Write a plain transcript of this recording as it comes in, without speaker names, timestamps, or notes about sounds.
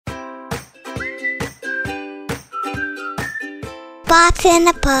Pops in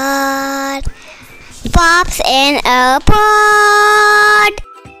a pod. Pops in a pod.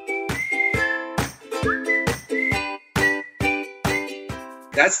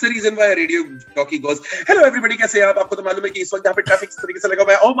 That's the reason why a radio jockey goes, "Hello everybody, कैसे हैं आप? आपको तो मालूम है कि इस वक्त यहाँ पे ट्रैफिक इस तरीके से लगा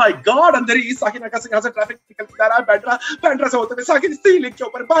हुआ है। Oh my God, अंदर ही साकिन आका से यहाँ से ट्रैफिक निकल के आ रहा है। बैंड्रा से होते हुए साकिन स्त्री लिंक के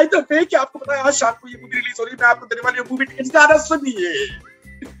ऊपर। By the way, क्या आपको पता है आज शाम को ये मूवी रिलीज हो रही है? मैं आपको देने वाली हूँ मूवी टिकट्स, गाना सुनिए."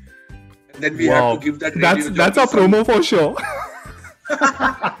 And then we have to give that radio jockey that's a promo for sure.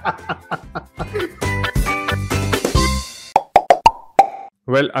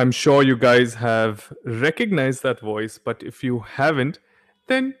 Well, I'm sure you guys have recognized that voice, but if you haven't,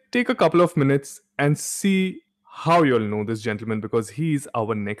 then take a couple of minutes and see how you'll know this gentleman because he's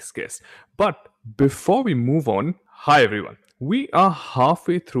our next guest. But before we move on, hi everyone. We are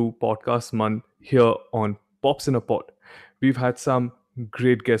halfway through podcast month here on Pops in a Pod. We've had some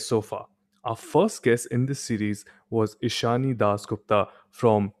great guests so far. Our first guest in this series was Ishani Dasgupta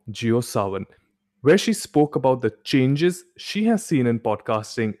from JioSaavn, where she spoke about the changes she has seen in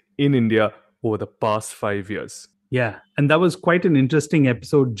podcasting in India over the past 5 years. Yeah, and that was quite an interesting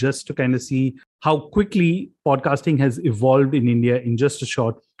episode just to kind of see how quickly podcasting has evolved in India in just a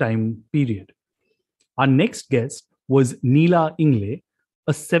short time period. Our next guest was Neela Ingle,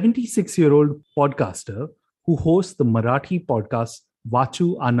 a 76-year-old podcaster who hosts the Marathi podcast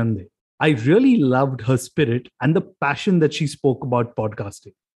Vachu Anande. I really loved her spirit and the passion that she spoke about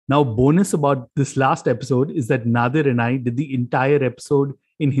podcasting. Now, bonus about this last episode is that Nadir and I did the entire episode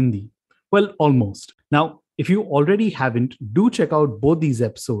in Hindi. Well, almost. Now, if you already haven't, do check out both these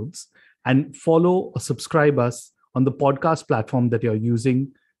episodes and follow or subscribe us on the podcast platform that you're using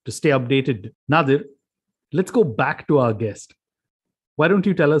to stay updated. Nadir, let's go back to our guest. Why don't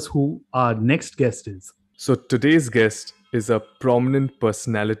you tell us who our next guest is? So today's guest is a prominent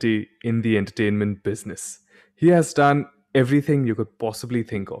personality in the entertainment business. He has done everything you could possibly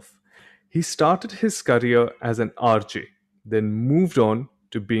think of. He started his career as an RJ, then moved on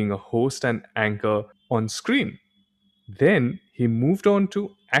to being a host and anchor on screen. Then he moved on to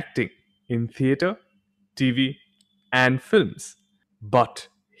acting in theatre, TV, and films. But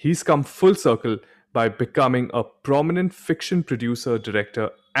he's come full circle by becoming a prominent fiction producer, director,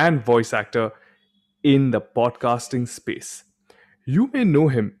 and voice actor in the podcasting space. You may know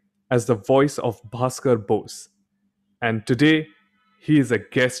him as the voice of Bhaskar Bose. And today, he is a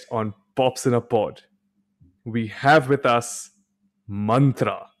guest on Pops in a Pod. We have with us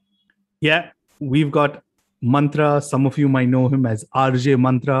Mantra. Yeah, we've got Mantra. Some of you might know him as RJ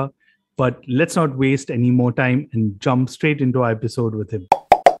Mantra. But let's not waste any more time and jump straight into our episode with him.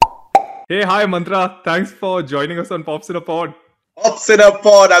 Hey, hi Mantra. Thanks for joining us on Pops in a Pod. Pops in a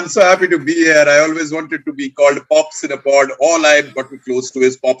Pod. I'm so happy to be here. I always wanted to be called Pops in a Pod. All I've got me close to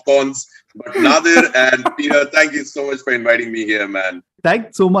is popcorns. But Nadir and Peter, thank you so much for inviting me here, man.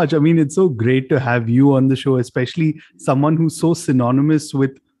 Thanks so much. I mean, it's so great to have you on the show, especially someone who's so synonymous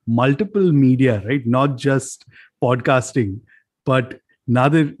with multiple media, right? Not just podcasting. But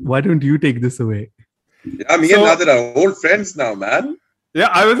Nadir, why don't you take this away? Yeah, me and Nadir are old friends now, man. Yeah,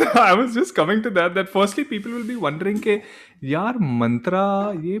 I was just coming to that firstly people will be wondering ke yaar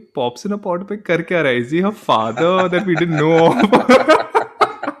Mantra ye Pops in a Pod pe kar kya raha hai? Is he her father that we didn't know of?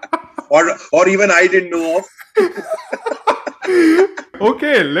 or even I didn't know of.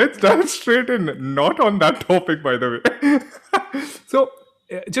 Okay, let's dive straight in. Not on that topic, by the way. So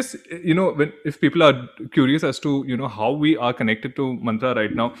just if people are curious as to how we are connected to Mantra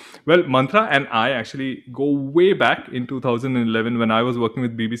right now, well, Mantra and I actually go way back in 2011 when I was working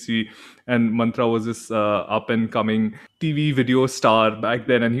with BBC, and Mantra was this up and coming TV video star back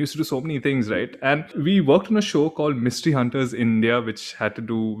then, and he used to do so many things, right? And we worked on a show called Mystery Hunters India, which had to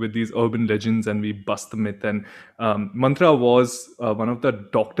do with these urban legends, and we bust the myth. And Mantra was one of the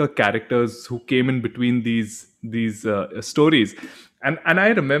doctor characters who came in between these stories. And I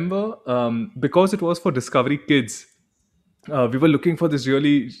remember because it was for Discovery Kids, we were looking for this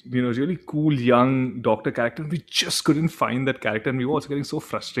really cool young doctor character, and we just couldn't find that character, and we were also getting so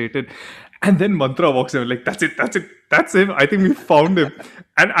frustrated. And then Mantra walks in, like, that's him. I think we found him.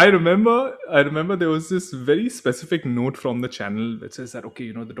 And I remember there was this very specific note from the channel that says that,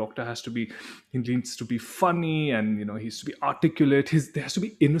 okay, the doctor he needs to be funny, and he needs to be articulate. There has to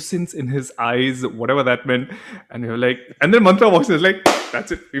be innocence in his eyes, whatever that meant. And you're like, and then Mantra walks in, is like,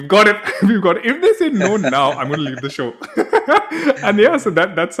 that's it, we've got it. If they say no now, I'm going to leave the show. And yeah, so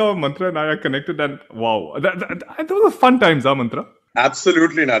that's how Mantra and I are connected. And wow, that was a fun times, Mantra?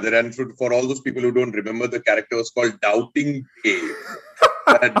 Absolutely, Nadir. And for all those people who don't remember, the character was called Doubting Dave.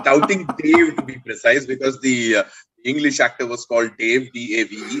 Doubting Dave to be precise, because the English actor was called Dave,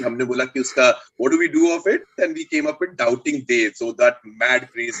 D-A-V-E. हमने बोला कि उसका what do we do of it? And we came up with Doubting Dave. So that mad,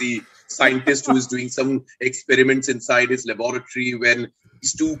 crazy scientist who is doing some experiments inside his laboratory, when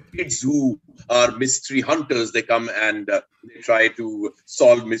these two kids who are mystery hunters, they come and they try to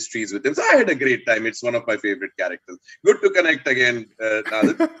solve mysteries with him. So I had a great time. It's one of my favorite characters. Good to connect again,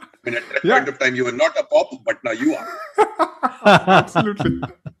 Nadir. I mean, at that point of time, you were not a pop, but now you are. Absolutely.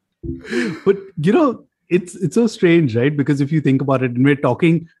 But it's so strange, right? Because if you think about it, and we're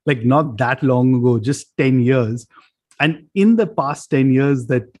talking like not that long ago, just 10 years. And in the past 10 years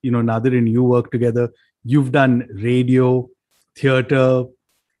that, Nadir and you work together, you've done radio, theater,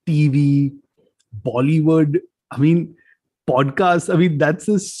 TV, Bollywood. I mean, podcasts. I mean, that's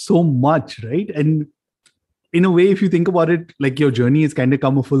just so much, right? And in a way, if you think about it, like your journey has kind of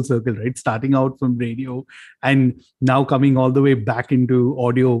come a full circle, right? Starting out from radio and now coming all the way back into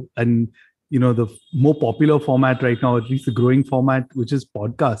audio and, the more popular format right now, at least the growing format, which is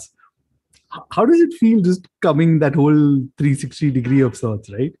podcasts. How does it feel just coming that whole 360 degree of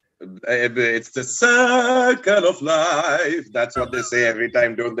sorts, right? It's the circle of life. That's what they say every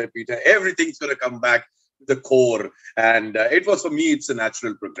time, don't they, Peter? Everything's going to come back to the core. And it was, for me, it's a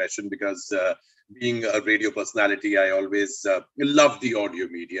natural progression, because being a radio personality, I always love the audio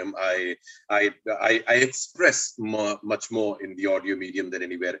medium. I express much more in the audio medium than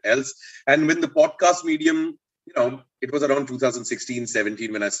anywhere else. And when the podcast medium, it was around 2016,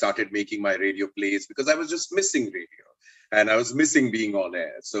 17 when I started making my radio plays, because I was just missing radio and I was missing being on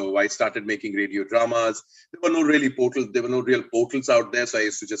air. So I started making radio dramas. There were no real portals out there. So I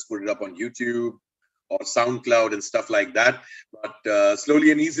used to just put it up on YouTube or SoundCloud and stuff like that. But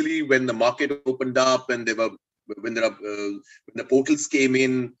slowly and easily, when the market opened up and when the portals came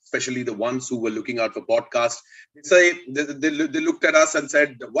in, especially the ones who were looking out for podcasts, they looked at us and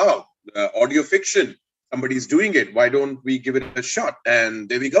said, wow, audio fiction, somebody's doing it. Why don't we give it a shot? And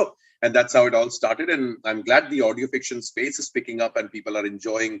there we go. And that's how it all started. And I'm glad the audio fiction space is picking up and people are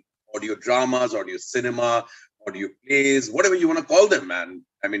enjoying audio dramas, audio cinema, audio plays, whatever you want to call them, man.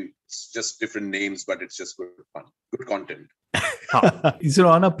 I mean, it's just different names, but it's just good fun, good content. So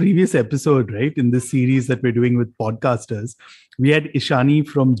on a previous episode, right, in this series that we're doing with podcasters, we had Ishani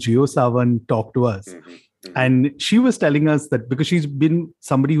from JioSaavn talk to us. And she was telling us that because she's been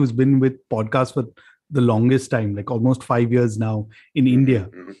somebody who's been with podcasts for the longest time, like almost 5 years now in India.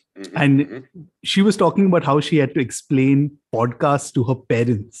 And she was talking about how she had to explain podcasts to her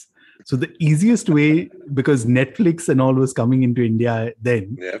parents. So the easiest way, because Netflix and all was coming into India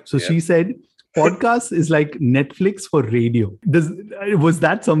then. She said, podcast is like Netflix for radio. Was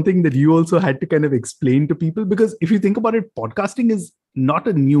that something that you also had to kind of explain to people? Because if you think about it, podcasting is not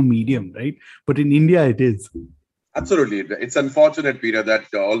a new medium, right? But in India, it is. Absolutely. It's unfortunate, Peter,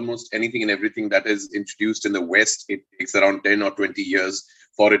 that almost anything and everything that is introduced in the West, it takes around 10 or 20 years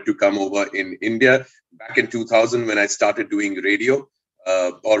for it to come over in India. Back in 2000, when I started doing radio,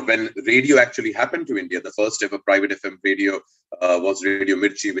 or when radio actually happened to India, the first ever private FM radio was Radio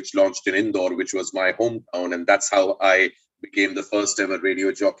Mirchi, which launched in Indore, which was my hometown. And that's how I became the first ever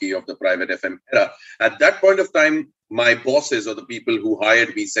radio jockey of the private FM era. At that point of time, my bosses or the people who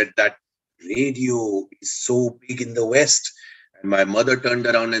hired me said that radio is so big in the West. And my mother turned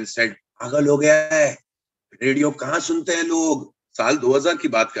around and said, "Pagal ho gaya hai. Radio kahan sunte hain log?" Saal 2000 ki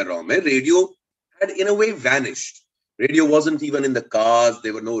baat kar raha hu main. Radio had in a way vanished. Radio wasn't even in the cars.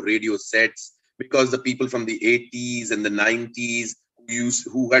 There were no radio sets, because the people from the 80s and the 90s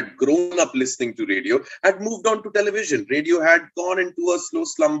who had grown up listening to radio had moved on to television. Radio had gone into a slow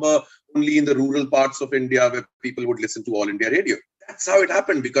slumber only in the rural parts of India, where people would listen to All India Radio. That's how it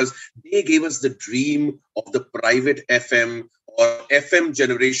happened, because they gave us the dream of the private FM or FM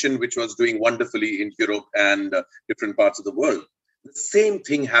generation, which was doing wonderfully in Europe and different parts of the world. The same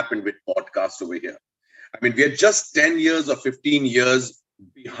thing happened with podcasts over here. I mean, we are just 10 years or 15 years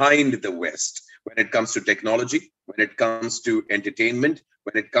behind the West when it comes to technology, when it comes to entertainment,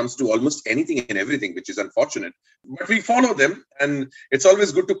 when it comes to almost anything and everything, which is unfortunate. But we follow them, and it's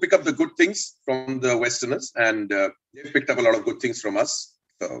always good to pick up the good things from the Westerners, and they've picked up a lot of good things from us.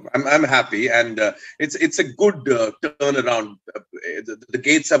 So I'm happy, and it's a good turnaround. The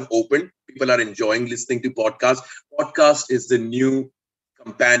gates have opened. People are enjoying listening to podcasts. Podcast is the new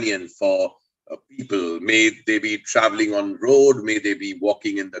companion for people. May they be traveling on road, may they be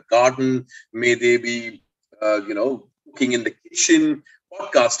walking in the garden, may they be, cooking in the kitchen.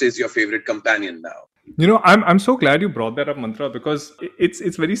 Podcast is your favorite companion now. I'm so glad you brought that up, Mantra, because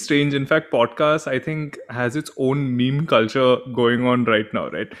it's very strange. In fact, podcast, I think, has its own meme culture going on right now,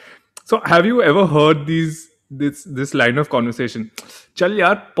 right? So have you ever heard these this line of conversation. चल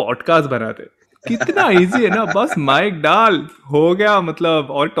यार podcast बनाते, कितना easy है ना, बस mic डाल हो गया, मतलब,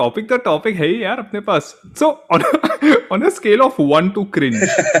 और टॉपिक तो टॉपिक है ही यार अपने पास. So on a scale of 1 to cringe,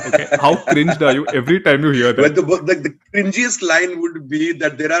 okay, how cringed are you every time you hear that? But the cringiest line would be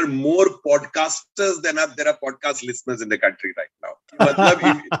that there are more podcasters than there are podcast listeners in the country right now.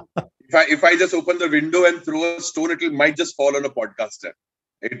 Matlab, if I just open the window and throw a stone, it might just fall on a podcaster.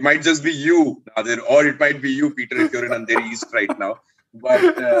 It might just be you, Nadir, or it might be you, Peter, if you're in Andheri East right now.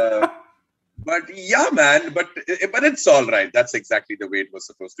 But yeah, man, but it's all right. That's exactly the way it was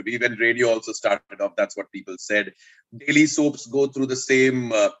supposed to be. When radio also started off, that's what people said. Daily soaps go through the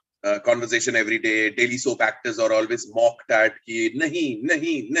same conversation every day. Daily soap actors are always mocked at ki nahi,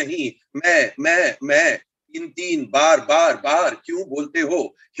 main, तीन बार क्यों बोलते हो?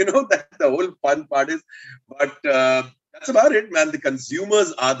 You know, that the whole fun part is, but that's about it, man. The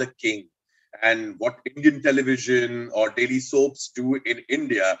consumers are the king. And what Indian television or daily soaps do in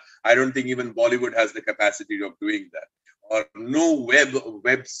India, I don't think even Bollywood has the capacity of doing that. Or no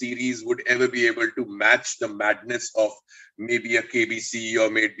web series would ever be able to match the madness of maybe a KBC or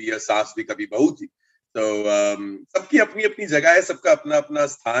maybe a Saas Bhi Kabhi Bahu Thi. So सबकी अपनी अपनी जगह है, सबका अपना अपना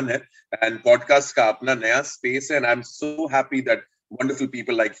स्थान है, and podcast का अपना नया space है. And I'm so happy that wonderful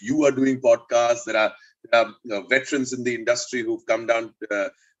people like you are doing podcasts. There are veterans in the industry who've come down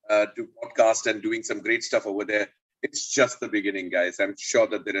to podcast and doing some great stuff over there. It's just the beginning, guys. I'm sure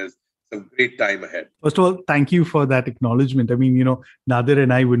that there is some great time ahead. First of all, thank you for that acknowledgement. I mean, Nadir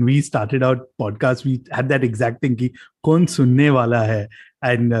and I, when we started out podcast, we had that exact thing, ki kaun sunne wala hai?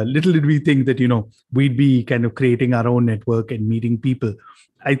 And little did we think that, we'd be kind of creating our own network and meeting people.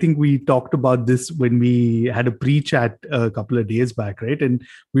 I think we talked about this when we had a pre-chat a couple of days back, right? And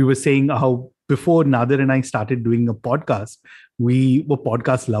we were saying how before Nadir and I started doing a podcast, we were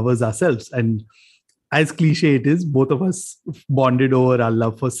podcast lovers ourselves. And as cliche it is, both of us bonded over our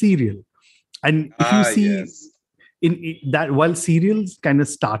love for serial. And if you see yes. in that, while serials kind of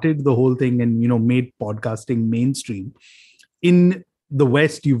started the whole thing and, made podcasting mainstream, in the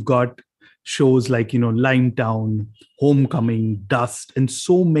West, you've got shows like, Limetown, Homecoming, Dust, and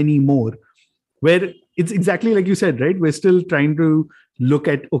so many more, where it's exactly like you said, right? We're still trying to look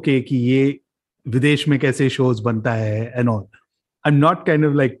at, okay, ki ye videsh mein kaise shows banta hai and all. I'm not kind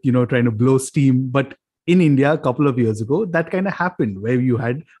of like, trying to blow steam, but in India, a couple of years ago, that kind of happened where you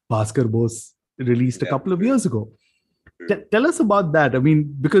had Bhaskar Bose released a couple of years ago. Tell us about that. I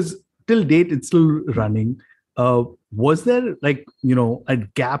mean, because till date, it's still running. Was there like, a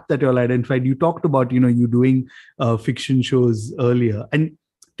gap that you all identified? You talked about, you doing fiction shows earlier. And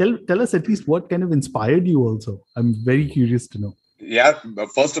tell us at least what kind of inspired you also. I'm very curious to know. Yeah,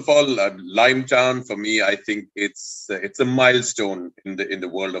 first of all, Limetown for me, I think it's a milestone in the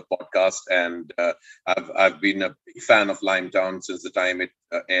world of podcast, and I've been a big fan of Limetown since the time it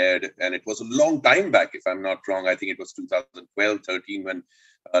aired, and it was a long time back, if I'm not wrong. I think it was 2012-13 when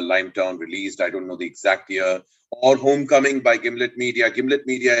Limetown released. I don't know the exact year. Or Homecoming by Gimlet Media. Gimlet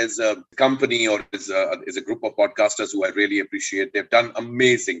Media is a company or is a group of podcasters who I really appreciate. They've done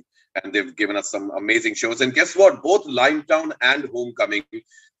amazing. And they've given us some amazing shows. And guess what? Both Limetown and Homecoming,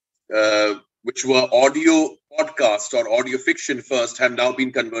 which were audio podcast or audio fiction first, have now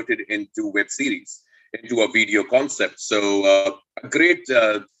been converted into web series, into a video concept. So a great,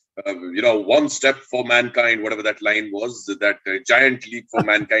 one step for mankind, whatever that line was, that giant leap for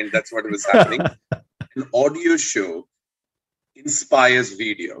mankind, that's what was happening. An audio show inspires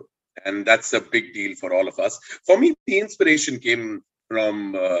video. And that's a big deal for all of us. For me, the inspiration came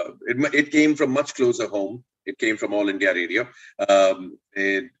from it came from much closer home. It came from All India Radio.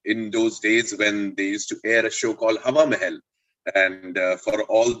 In those days when they used to air a show called Hawa Mahal, and for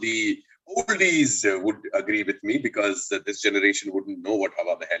all the oldies would agree with me because this generation wouldn't know what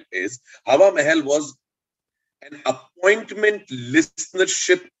Hawa Mahal is. Hawa Mahal was an appointment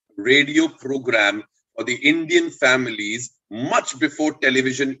listenership radio program for the Indian families much before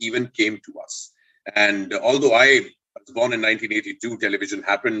television even came to us. And although I was born in 1982, television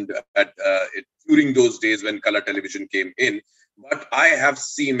happened during those days when color television came in. But I have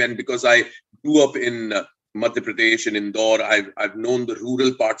seen, and because I grew up in Madhya Pradesh, in Indore, I've known the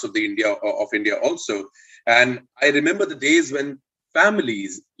rural parts of India also. And I remember the days when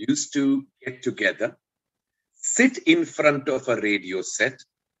families used to get together, sit in front of a radio set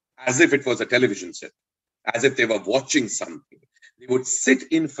as if it was a television set, as if they were watching something. They would sit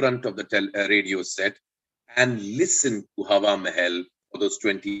in front of the radio set and listen to Hawa Mahal for those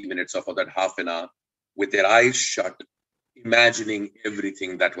 20 minutes or for that half an hour with their eyes shut, imagining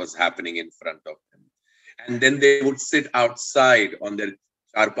everything that was happening in front of them. And then they would sit outside on their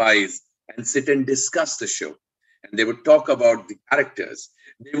charpais and sit and discuss the show. And they would talk about the characters.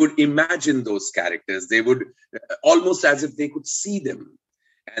 They would imagine those characters. They would almost as if they could see them.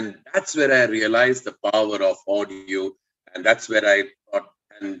 And that's where I realized the power of audio. And that's where I thought,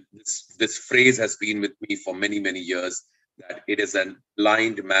 and this phrase has been with me for many, many years, that it is a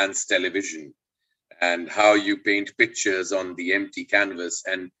blind man's television, and how you paint pictures on the empty canvas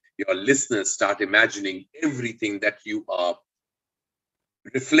and your listeners start imagining everything that you are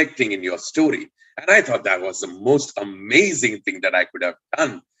reflecting in your story. And I thought that was the most amazing thing that I could have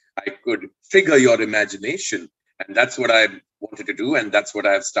done. I could figure your imagination. And that's what I wanted to do. And that's what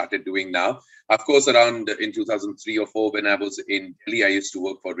I've started doing now. Of course, around in 2003 or 4, when I was in Delhi, I used to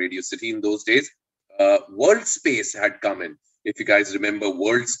work for Radio City in those days. World Space had come in. If you guys remember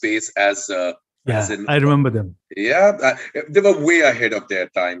World Space as in, I remember them. Yeah, they were way ahead of their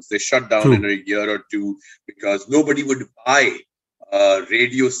times. They shut down in a year or two because nobody would buy a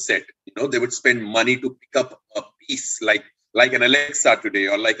radio set. You know, they would spend money to pick up a piece like an Alexa today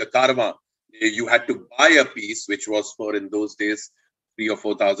or like a Karma. You had to buy a piece, which was for in those days 3,000 or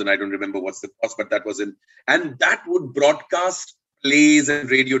 4,000. I don't remember what's the cost, but that was in, and that would broadcast plays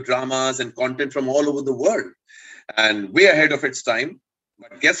and radio dramas and content from all over the world, and way ahead of its time.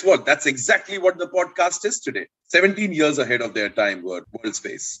 But guess what? That's exactly what the podcast is today. 17 years ahead of their time, World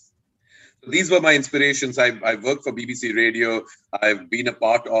Space. So these were my inspirations. I've worked for BBC Radio. I've been to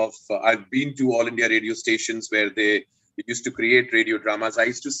All India radio stations where they used to create radio dramas. I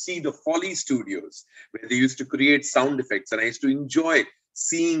used to see the Foley studios where they used to create sound effects, and I used to enjoy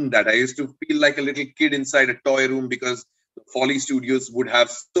seeing that. I used to feel like a little kid inside a toy room because the Foley studios would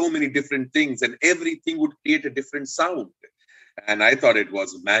have so many different things and everything would create a different sound. And I thought it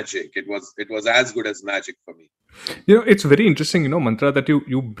was magic. It was as good as magic for me. You know, it's very interesting, Mantra, that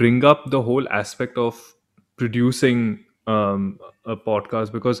you bring up the whole aspect of producing a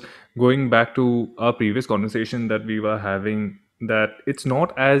podcast, because going back to our previous conversation that we were having, that it's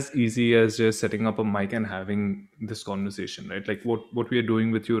not as easy as just setting up a mic and having this conversation, right? Like what we are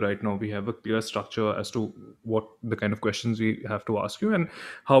doing with you right now, we have a clear structure as to what the kind of questions we have to ask you and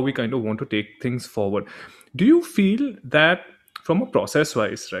how we kind of want to take things forward. Do you feel that from a process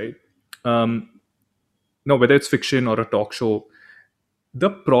wise, right? Now, whether it's fiction or a talk show,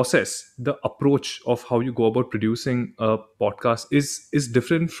 the process, the approach of how you go about producing a podcast is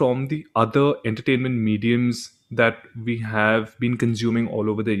different from the other entertainment mediums that we have been consuming all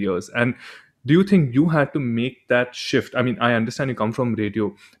over the years. And do you think you had to make that shift? I mean, I understand you come from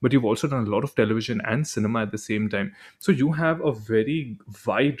radio, but you've also done a lot of television and cinema at the same time. So you have a very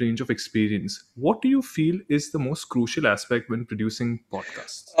wide range of experience. What do you feel is the most crucial aspect when producing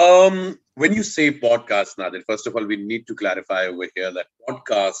podcasts? When you say podcasts, Nadir, first of all, we need to clarify over here that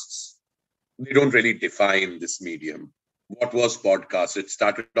podcasts, they don't really define this medium. What was podcast? It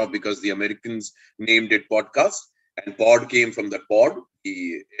started off because the Americans named it podcast, and pod came from the pod,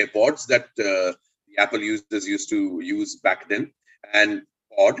 the AirPods that the Apple users used to use back then, and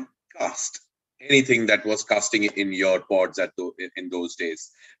podcast, anything that was casting in your pods in those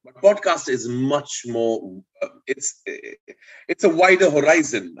days. But podcast is much more, it's a wider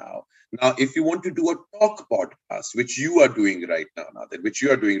horizon now. Now, if you want to do a talk podcast, which you are doing right now,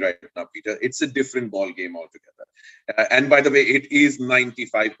 Peter, it's a different ball game altogether. And by the way, it is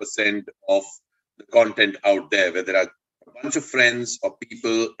 95% of the content out there, where there are a bunch of friends or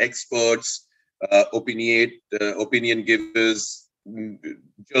people, experts, opinion givers,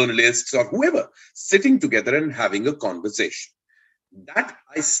 journalists, or whoever, sitting together and having a conversation. That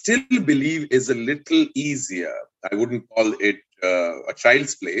I still believe is a little easier. I wouldn't call it a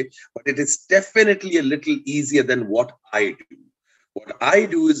child's play, but it is definitely a little easier than what I do. What I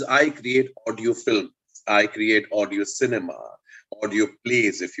do is I create audio films, I create audio cinema, audio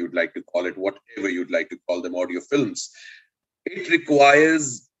plays, if you'd like to call it, whatever you'd like to call them, audio films. It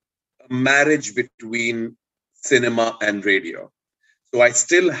requires a marriage between cinema and radio. So I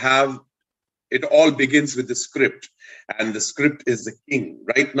still have, it all begins with the script, and the script is the king.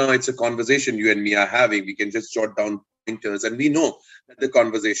 Right now, it's a conversation you and me are having. We can just jot down pointers and we know that the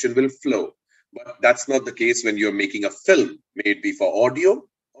conversation will flow. But that's not the case when you're making a film, may it be for audio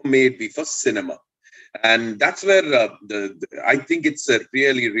or may it be for cinema. And that's where I think it's a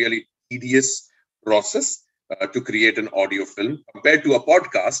really, really tedious process to create an audio film compared to a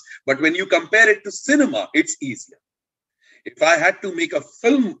podcast. But when you compare it to cinema, it's easier. If I had to make a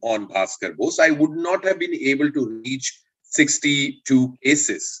film on Bhaskar Bose, I would not have been able to reach 62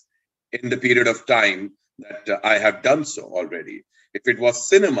 cases in the period of time that I have done so already. If it was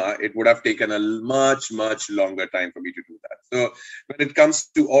cinema, it would have taken a much, much longer time for me to do that. So when it comes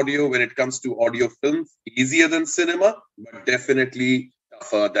to audio, when it comes to audio films, easier than cinema, but definitely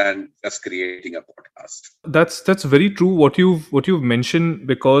tougher than just creating a podcast. That's very true. What you've mentioned,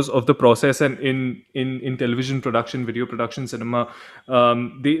 because of the process, and in television production, video production, cinema,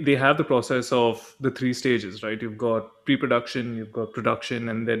 they have the process of the three stages, right? You've got pre-production, you've got production,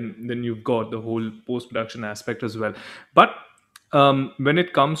 and then you've got the whole post-production aspect as well. But when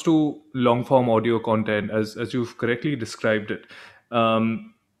it comes to long form audio content, as you've correctly described it,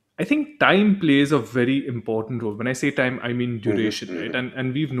 I think time plays a very important role. When I say time, I mean duration, right?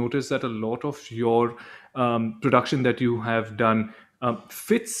 And we've noticed that a lot of your production that you have done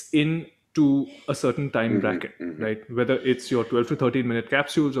fits in to a certain time bracket, right? Whether it's your 12 to 13 minute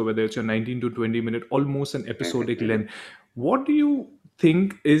capsules, or whether it's your 19 to 20 minute, almost an episodic length. What do you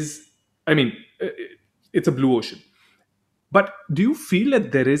think is, I mean, it's a blue ocean. But do you feel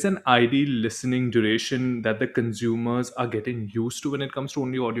that there is an ideal listening duration that the consumers are getting used to when it comes to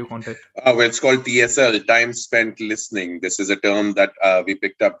only audio content? Well, it's called TSL, time spent listening. This is a term that we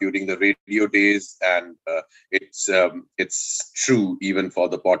picked up during the radio days, and it's true even for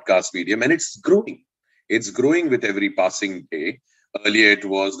the podcast medium, and it's growing. It's growing with every passing day. Earlier, it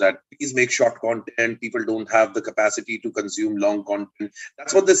was that please make short content. People don't have the capacity to consume long content.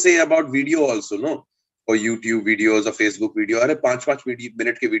 That's what they say about video also, no? और YouTube videos और Facebook video, अरे 5-5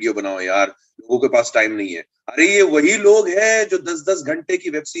 minute के video बनाओ यार, लोगों के पास time नहीं है. अरे ये वही लोग हैं जो 10-10 घंटे की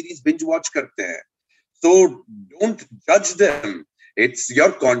वेब सीरीज बिंज वॉच करते हैं. So don't judge them. It's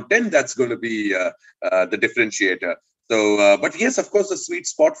your content that's going to be the differentiator. So, but yes, of course, the sweet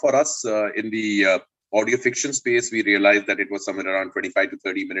spot for us in the audio fiction space, we realized that it was somewhere around 25 to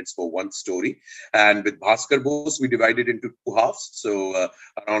 30 minutes for one story. And with Bhaskar Bose, we divided into two halves. So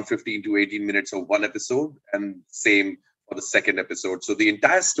around 15 to 18 minutes of one episode, and same for the second episode. So the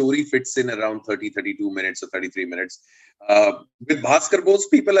entire story fits in around 32 minutes or 33 minutes. With Bhaskar Bose,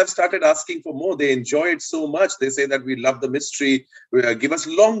 people have started asking for more. They enjoy it so much. They say that we love the mystery. Give us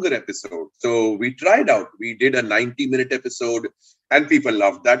longer episodes. So we tried out. We did a 90-minute episode, and people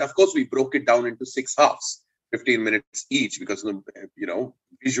loved that. Of course, we broke it down into 6 halves, 15 minutes each, because, you know,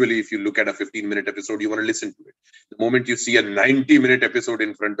 visually, if you look at a 15-minute episode, you want to listen to it. The moment you see a 90-minute episode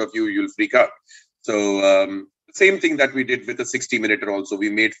in front of you, you'll freak out. So same thing that we did with a 60-minute also. We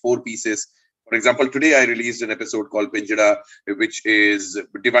made 4 pieces. For example, today I released an episode called Pinjara, which is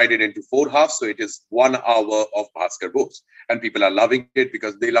divided into 4 halves. So it is 1 hour of Bhaskar Bose. And people are loving it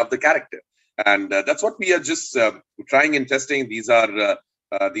because they love the character. And that's what we are just trying and testing. These are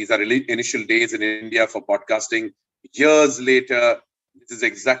initial days in India for podcasting. Years later, this is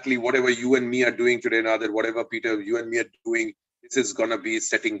exactly whatever you and me are doing today, Nadir, whatever, Peter, you and me are doing. This is going to be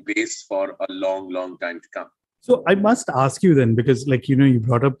setting base for a long, long time to come. So I must ask you then, because you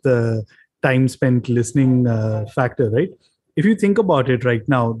brought up the time spent listening factor, right? If you think about it right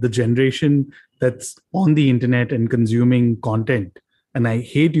now, the generation that's on the internet and consuming content, and I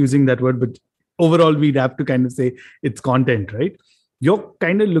hate using that word, but overall we'd have to kind of say it's content, right? You're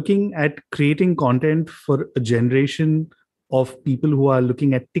kind of looking at creating content for a generation of people who are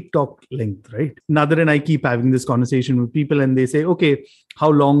looking at TikTok length, right? Nadir and I keep having this conversation with people, and they say, okay, how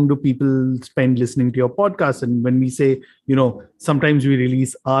long do people spend listening to your podcast? And when we say, sometimes we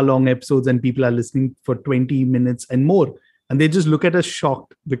release hour-long episodes and people are listening for 20 minutes and more, and they just look at us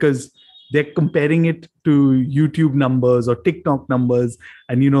shocked because they're comparing it to YouTube numbers or TikTok numbers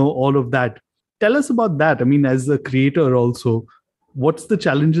and, all of that. Tell us about that. I mean, as a creator also, what's the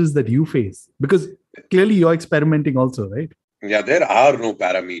challenges that you face? Because clearly you're experimenting also, right? Yeah, there are no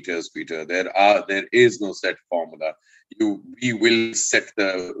parameters, Peter. There is no set formula. We will set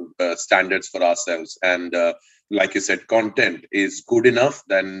the standards for ourselves. And like you said, content is good enough,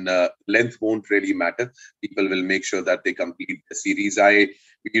 then length won't really matter. People will make sure that they complete the series.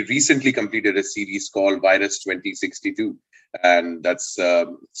 We recently completed a series called Virus 2062, and that's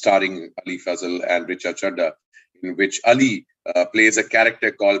starring Ali Fazal and Richa Chadda, in which Ali plays a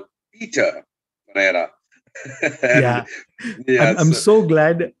character called Peter Pereira. I'm so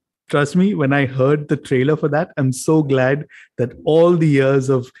glad. Trust me, when I heard the trailer for that, I'm so glad that all the years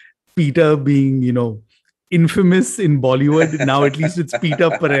of Peter being, infamous in Bollywood, now at least it's Peter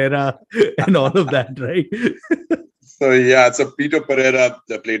Pereira and all of that, right? So Peter Pereira,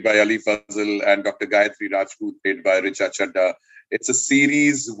 played by Ali Fazal, and Dr. Gayatri Rajput, played by Richa Chadda. It's a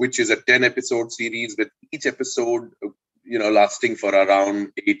series which is a 10-episode series, with each episode lasting for around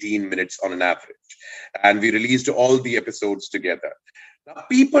 18 minutes on an average. And we released all the episodes together. Now,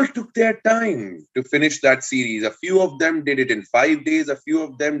 people took their time to finish that series. A few of them did it in 5 days. A few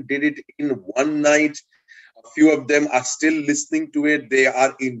of them did it in one night. A few of them are still listening to it. They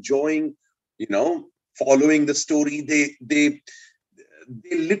are enjoying, following the story.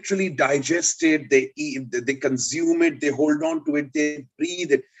 they literally digest it, they eat, they consume it, they hold on to it, they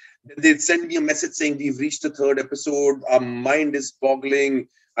breathe it. They send me a message saying, we've reached the 3rd episode, our mind is boggling,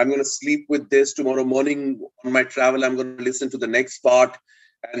 I'm going to sleep with this, tomorrow morning on my travel, I'm going to listen to the next part.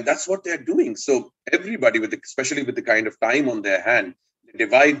 And that's what they're doing. So everybody, especially with the kind of time on their hand, they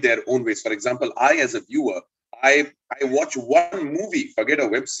divide their own ways. For example, I, as a viewer, I watch one movie, forget a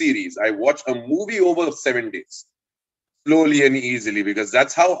web series, I watch a movie over 7 days, slowly and easily, because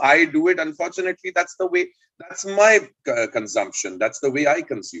that's how I do it. Unfortunately, that's my consumption. That's the way I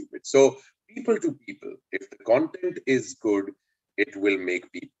consume it. So people to people, if the content is good, it will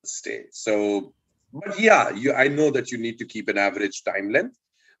make people stay. So, but yeah, I know that you need to keep an average time length.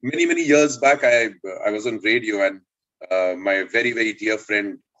 Many years back, I was on radio, and my very, very dear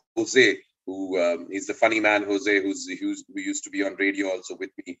friend, Jose, who is the funny man, Jose, who used to be on radio also with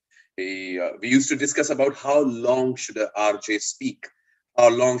me. We used to discuss about how long should a RJ speak, how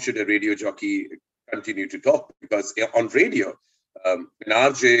long should a radio jockey continue to talk, because on radio, an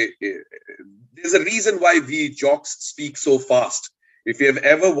RJ, there's a reason why we jocks speak so fast. If you have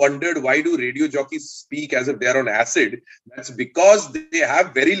ever wondered why do radio jockeys speak as if they're on acid, that's because they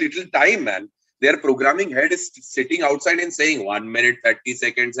have very little time, man. Their programming head is sitting outside and saying 1 minute, 30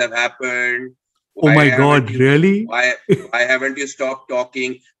 seconds have happened. Oh my God, really? Why haven't you stopped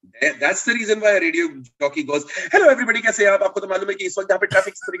talking? That's the reason why a radio jockey goes, hello everybody, कैसे हैं आप? आपको तो मालूम है कि इस वक्त यहाँ पे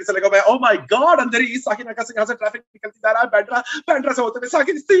ट्रैफिक इस तरीके से लगा हुआ है. Oh my God, अंदर ही साकिन आका से यहाँ से ट्रैफिक निकलती जा रहा है. बैंड्रा से होते हुए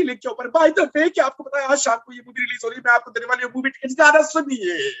साकिन स्त्री लिंक के ऊपर. By the way, क्या आपको पता है आज शाम को ये मूवी रिलीज हो रही है? मैं आपको देने वाली हूँ मूवी टिकट्स, गाना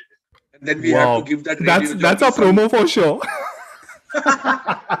सुनिए. And then we have to give that radio that's a promo for sure.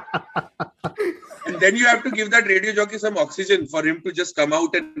 And then you have to give that radio jockey some oxygen for him to just come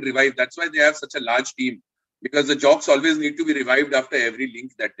out and revive. That's why they have such a large team, because the jocks always need to be revived after every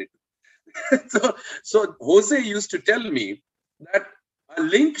link that they do. So Jose used to tell me that a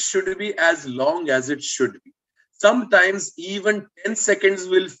link should be as long as it should be. Sometimes even 10 seconds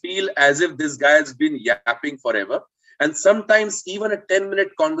will feel as if this guy has been yapping forever. And sometimes even a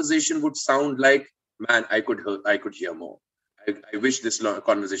 10-minute conversation would sound like, man, I could hear more. I wish this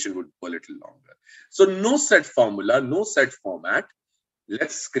conversation would go a little longer. So no set formula, no set format.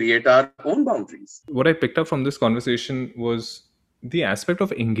 Let's create our own boundaries. What I picked up from this conversation was the aspect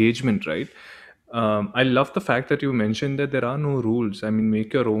of engagement, right? I love the fact that you mentioned that there are no rules. I mean,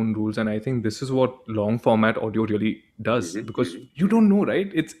 make your own rules. And I think this is what long format audio really does, because you don't know,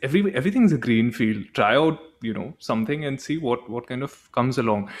 right? It's everything's a green field. Try out, something and see what kind of comes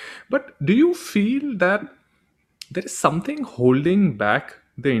along. But do you feel that there is something holding back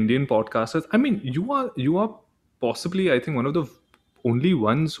the Indian podcasters? I mean, you are possibly, I think, one of the only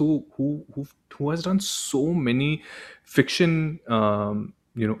ones who has done so many fiction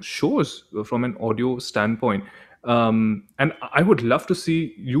shows from an audio standpoint, and I would love to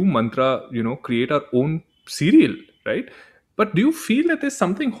see you, Mantra, create our own serial, right? But do you feel that there's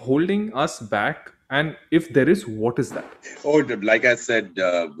something holding us back, and if there is, what is that? Oh, like I said,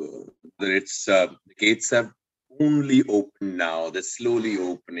 it's the gates have only opened now. They're slowly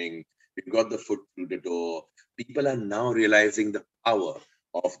opening. We've got the foot through the door. People are now realizing the power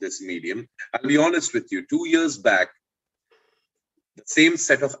of this medium. I'll be honest with you, 2 years back, the same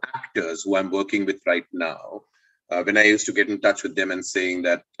set of actors who I'm working with right now, when I used to get in touch with them and saying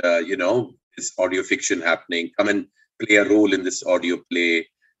that, this audio fiction happening, come and play a role in this audio play,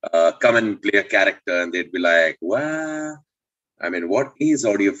 come and play a character, and they'd be like, wow, I mean, what is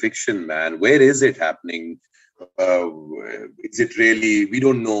audio fiction, man? Where is it happening? Is it really? We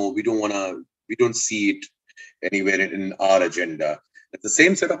don't know. We don't see it anywhere in our agenda. It's the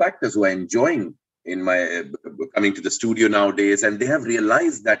same set of actors who are enjoying in my coming to the studio nowadays, and they have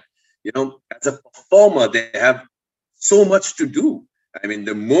realized that, as a performer, they have so much to do. I mean,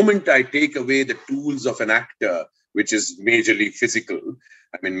 the moment I take away the tools of an actor, which is majorly physical,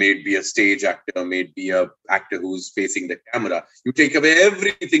 I mean, maybe a stage actor, maybe a actor who's facing the camera, you take away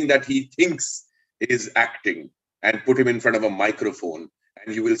everything that he thinks is acting and put him in front of a microphone,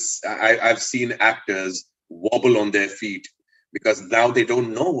 and you will. I've seen actors wobble on their feet because now they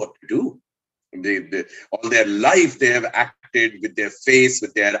don't know what to do. They all their life they have acted with their face,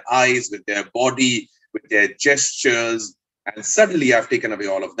 with their eyes, with their body, with their gestures, and suddenly I've taken away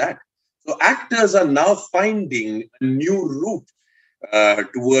all of that. So actors are now finding a new route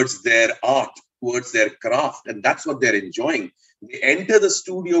towards their art, towards their craft, and that's what they're enjoying. They enter the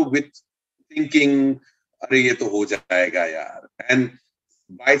studio with thinking, "Arey, ye to ho jayega yaar." And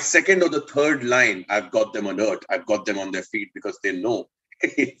by second or the third line, I've got them alert. I've got them on their feet because they know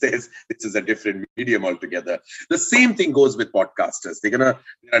He says this is a different medium altogether. The same thing goes with podcasters. They're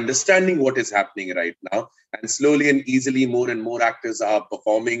understanding what is happening right now, and slowly and easily, more and more actors are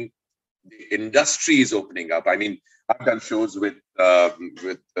performing. The industry is opening up. I mean, I've done shows with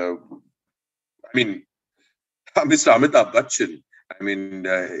Mr. Amitabh Bachchan. I mean,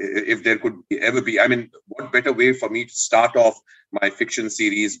 if there could ever be, I mean, what better way for me to start off my fiction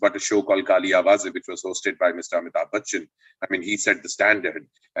series but a show called Kali Awaze, which was hosted by Mr. Amitabh Bachchan. I mean, he set the standard.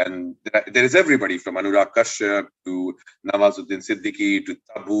 And there is everybody from Anurag Kashyap to Nawazuddin Siddiqui to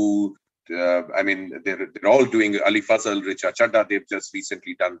Tabu. I mean, they're all doing Ali Fazal, Richa Chadda. They've just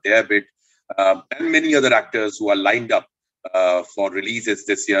recently done their bit. And many other actors who are lined up for releases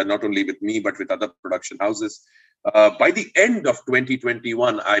this year, not only with me, but with other production houses. By the end of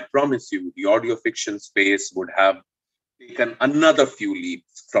 2021, I promise you, the audio fiction space would have taken another few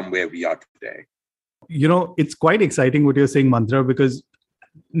leaps from where we are today. You know, it's quite exciting what you're saying, Mantra, because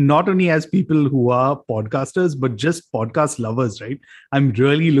not only as people who are podcasters, but just podcast lovers, right? I'm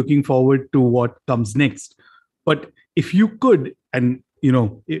really looking forward to what comes next. But if you could, and you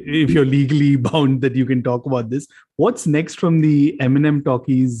know, if you're legally bound that you can talk about this, what's next from the M&M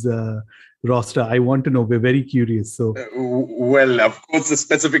Talkies roster? I want to know. We're very curious. So, well, of course,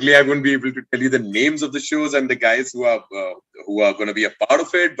 specifically, I wouldn't be able to tell you the names of the shows and the guys who are going to be a part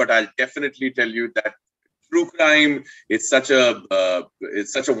of it. But I'll definitely tell you that true crime is such a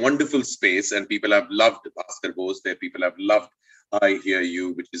wonderful space, and people have loved Bhaskar Bose there. People have loved I Hear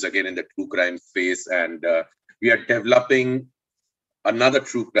You, which is again in the true crime space, and we are developing another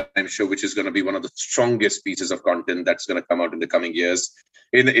true crime show, which is going to be one of the strongest pieces of content that's going to come out in the coming years,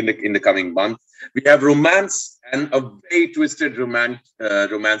 in the coming months. We have romance and a very twisted romance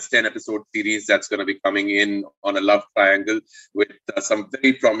 10-episode series that's going to be coming in on a love triangle with some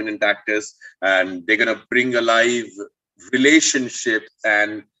very prominent actors, and they're going to bring alive relationships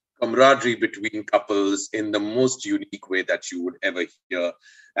and camaraderie between couples in the most unique way that you would ever hear.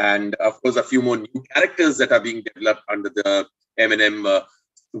 And of course, a few more new characters that are being developed under the M&M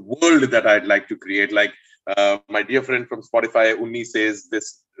world that I'd like to create. Like my dear friend from Spotify, Unni, says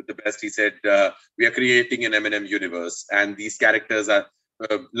this the best. He said, we are creating an M&M universe, and these characters are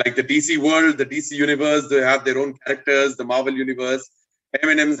like the DC world, the DC universe. They have their own characters. The Marvel universe,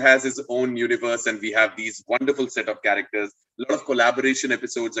 M&M has its own universe, and we have these wonderful set of characters. A lot of collaboration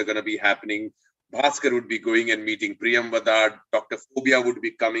episodes are going to be happening. Bhaskar would be going and meeting Priyam Vadad. Dr. Phobia would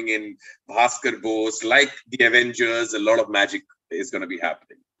be coming in. Bhaskar Bose, like the Avengers, a lot of magic is going to be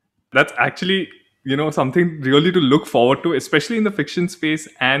happening. That's actually, you know, something really to look forward to, especially in the fiction space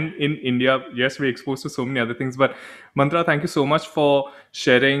and in India. Yes, we're exposed to so many other things. But Mantra, thank you so much for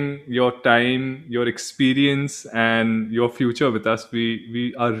sharing your time, your experience, and your future with us.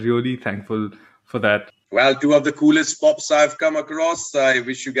 We are really thankful for that. Well, two of the coolest pops I've come across. I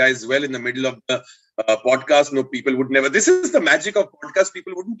wish you guys well in the middle of the podcast. No, people would never. This is the magic of podcast.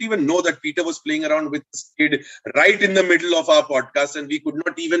 People wouldn't even know that Peter was playing around with this kid right in the middle of our podcast, and we could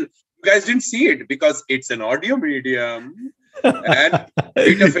not even. You guys didn't see it because it's an audio medium. And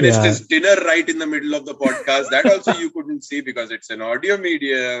Peter finished his dinner right in the middle of the podcast. That also you couldn't see because it's an audio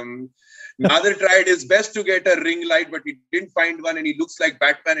medium. Nadir tried his best to get a ring light, but he didn't find one, and he looks like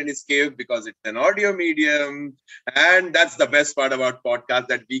Batman in his cave because it's an audio medium. And that's the best part about podcasts,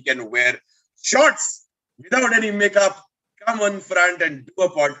 that we can wear shorts without any makeup, come on front and do a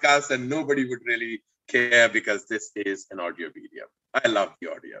podcast, and nobody would really care because this is an audio medium. I love the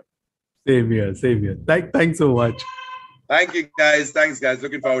audio. Same here. Thanks so much. Thank you, guys. Thanks, guys.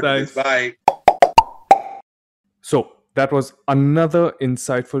 Looking forward to this. Bye. So that was another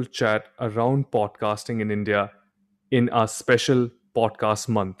insightful chat around podcasting in India in our special podcast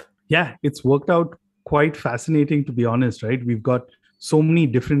month. Yeah, it's worked out quite fascinating, to be honest, right? We've got so many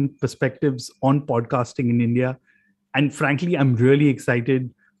different perspectives on podcasting in India. And frankly, I'm really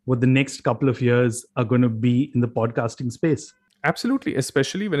excited what the next couple of years are going to be in the podcasting space. Absolutely,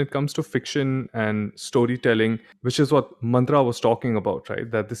 especially when it comes to fiction and storytelling, which is what Mantra was talking about,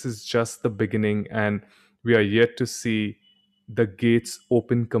 right? That this is just the beginning, and we are yet to see the gates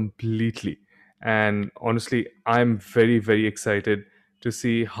open completely. And honestly, I'm very, very excited to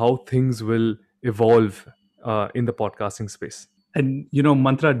see how things will evolve in the podcasting space. And, you know,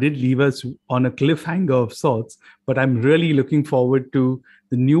 Mantra did leave us on a cliffhanger of sorts, but I'm really looking forward to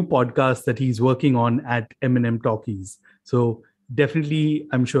the new podcast that he's working on at M&M Talkies. So definitely,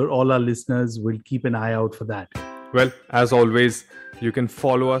 I'm sure all our listeners will keep an eye out for that. Well, as always, you can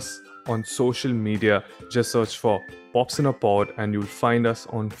follow us on social media. Just search for Pops in a Pod and you'll find us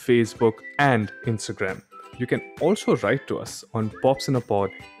on Facebook and Instagram. You can also write to us on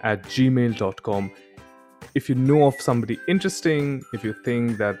popsinapod@gmail.com. if you know of somebody interesting, if you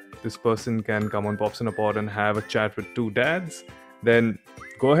think that this person can come on Pops in a Pod and have a chat with two dads, then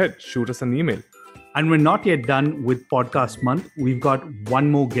go ahead, shoot us an email. And we're not yet done with podcast month. We've got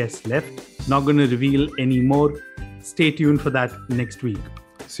one more guest left. Not going to reveal any more. Stay tuned for that next week.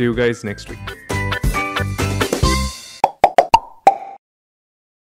 See you guys next week.